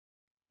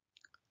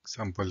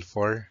Sample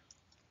 4.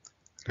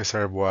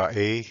 Reservoir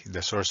A,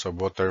 the source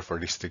of water for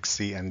district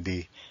C and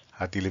D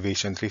at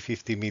elevation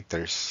 350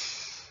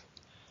 meters.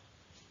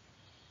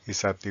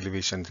 Is at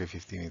elevation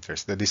 350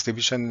 meters. The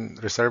distribution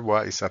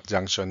reservoir is at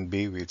junction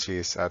B, which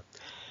is at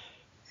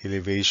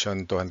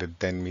elevation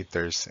 210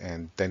 meters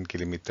and 10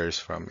 kilometers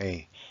from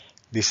A.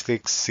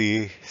 District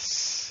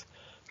C's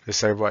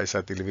reservoir is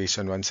at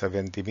elevation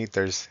 170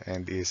 meters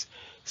and is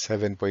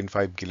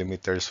 7.5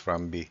 kilometers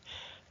from B.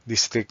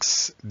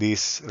 District's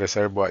this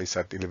reservoir is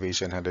at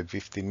elevation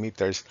 115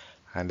 meters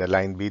and the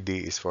line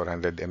BD is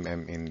 400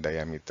 mm in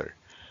diameter.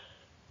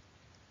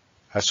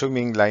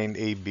 Assuming line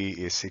AB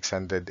is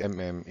 600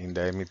 mm in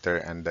diameter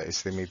and the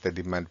estimated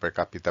demand per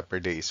capita per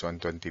day is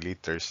 120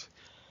 liters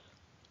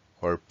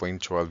or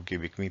 0.12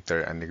 cubic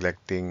meter and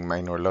neglecting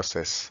minor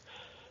losses,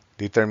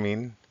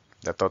 determine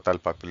the total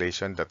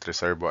population that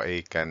reservoir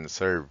A can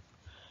serve.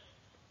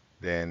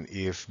 Then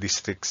if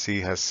District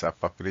C has a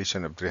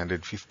population of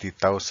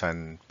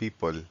 350,000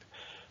 people,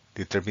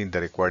 determine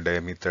the required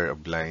diameter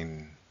of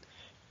line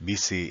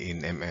BC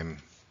in mm.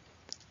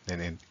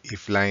 Then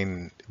if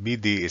line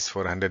BD is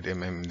 400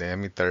 mm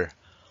diameter,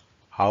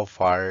 how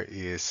far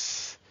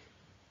is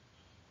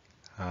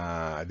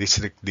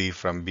District D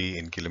from B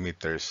in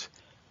kilometers?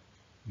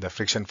 The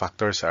friction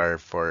factors are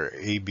for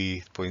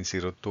AB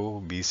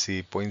 0.02,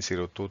 BC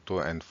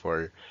 0.022, and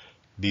for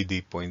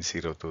BD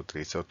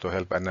 0.023. So to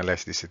help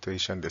analyze the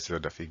situation, let's draw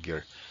the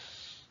figure.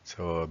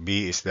 So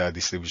B is the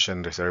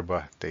distribution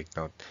reservoir, take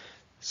note.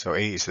 So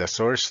A is the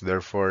source,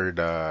 therefore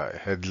the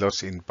head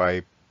loss in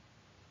pipe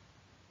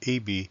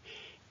AB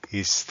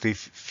is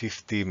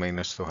 350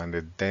 minus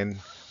 210,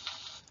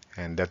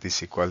 and that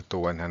is equal to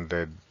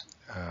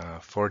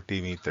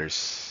 140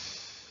 meters.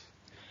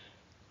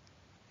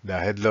 The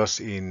head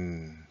loss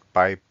in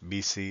pipe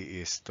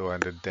BC is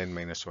 210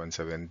 minus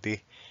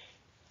 170,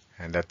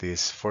 and that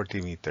is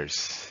 40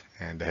 meters.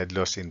 And the head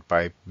loss in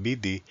pipe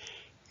BD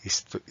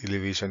is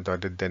elevation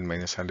 210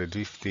 minus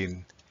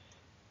 115,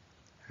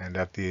 and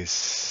that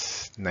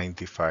is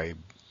 95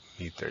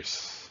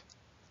 meters.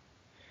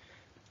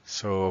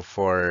 So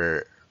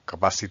for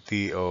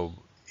capacity of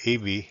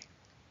AB,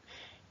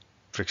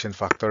 friction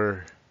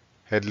factor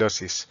head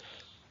loss is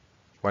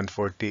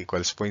 140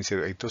 equals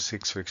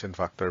 0.0826, friction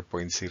factor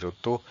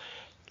 0.02,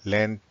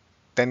 length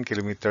 10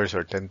 kilometers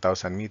or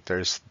 10,000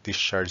 meters,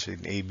 discharge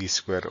in AB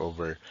square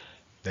over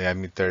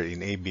diameter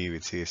in AB,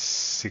 which is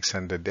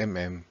 600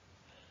 mm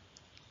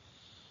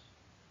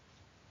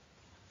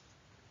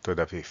to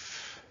the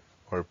fifth,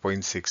 or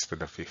 0.6 to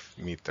the fifth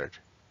meter,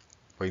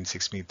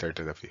 0.6 meter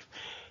to the fifth.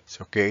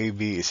 So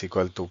KAB is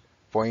equal to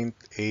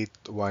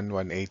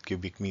 0.8118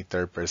 cubic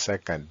meter per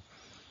second.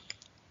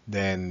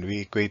 Then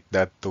we equate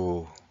that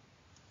to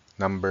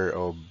number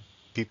of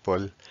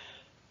people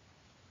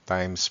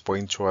times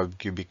 0.12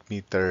 cubic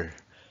meter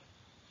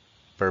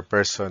per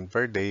person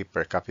per day,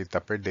 per capita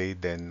per day,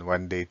 then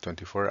 1 day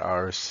 24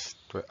 hours,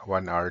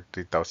 1 hour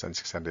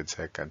 3,600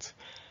 seconds.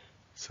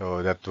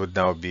 So that would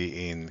now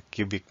be in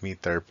cubic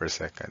meter per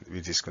second,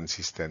 which is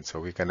consistent. So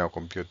we can now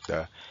compute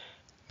the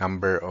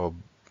number of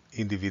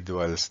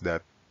individuals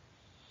that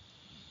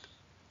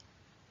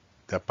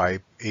the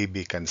pipe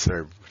AB can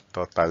serve,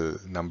 total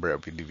number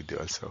of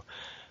individuals. So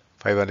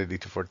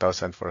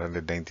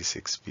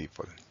 584,496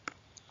 people.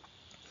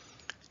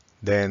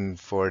 Then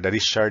for the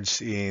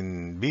discharge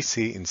in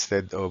BC,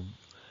 instead of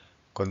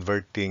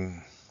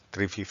converting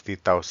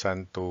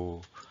 350,000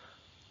 to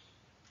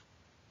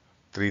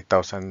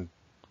 3,000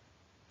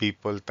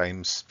 people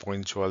times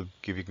 0.12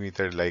 cubic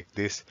meter like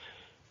this,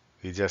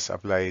 we just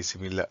apply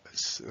similar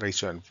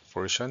ratio and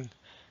proportion.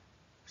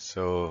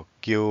 So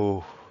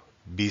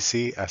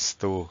QBC as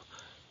to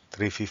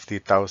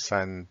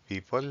 350,000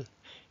 people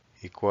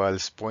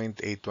equals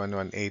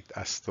 0.8118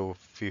 as to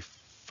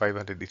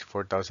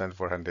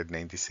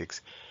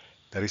 584,496.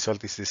 The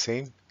result is the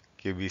same.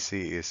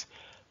 QBC is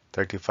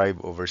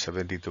 35 over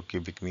 72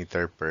 cubic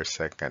meter per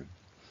second.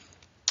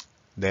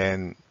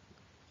 Then,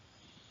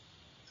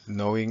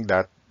 knowing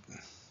that,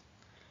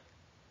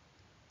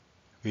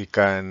 we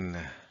can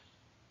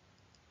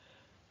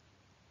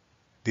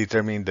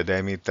determine the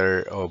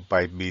diameter of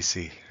pipe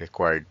BC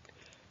required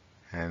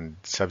and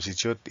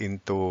substitute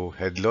into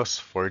head loss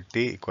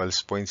 40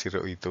 equals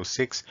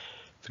 0.0826,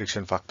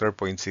 friction factor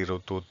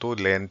 0.022,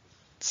 length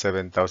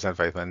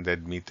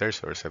 7,500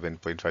 meters or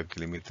 7.5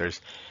 kilometers,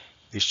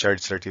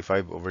 discharge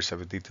 35 over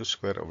 72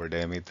 square over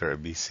diameter of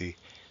BC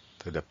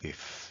to the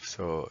fifth.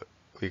 So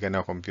we can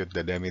now compute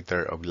the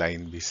diameter of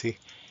line BC. It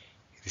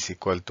is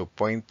equal to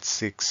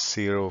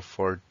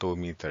 0.6042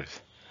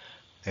 meters.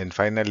 And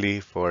finally,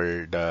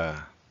 for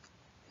the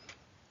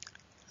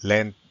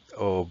length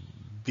of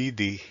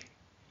BD,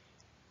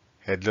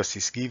 head loss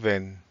is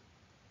given,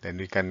 then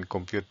we can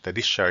compute the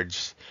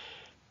discharge.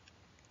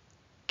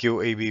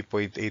 QAB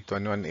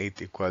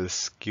 0.8118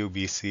 equals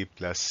QBC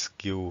plus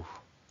QBD.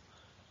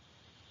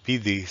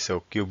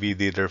 So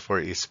QBD therefore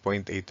is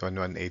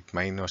 0.8118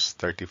 minus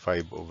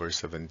 35 over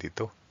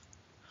 72.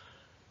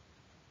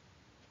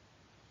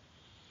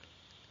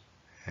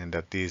 and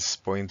that is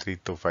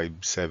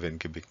 0.3257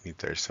 cubic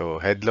meters. So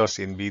head loss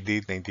in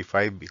BD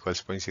 95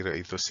 equals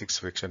 0.0826,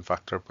 friction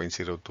factor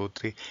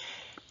 0.023,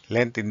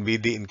 length in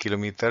BD in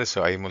kilometers,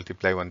 so I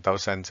multiply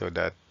 1000 so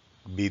that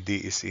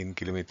BD is in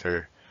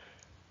kilometer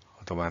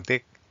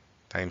automatic,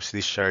 times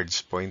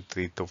discharge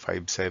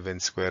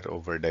 0.3257 square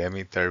over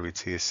diameter,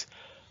 which is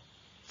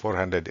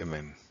 400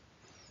 mm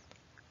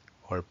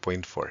or zero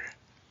point 0.4.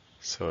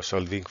 So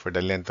solving for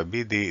the length of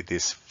BD, it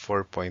is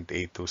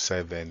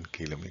 4.827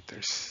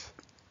 kilometers.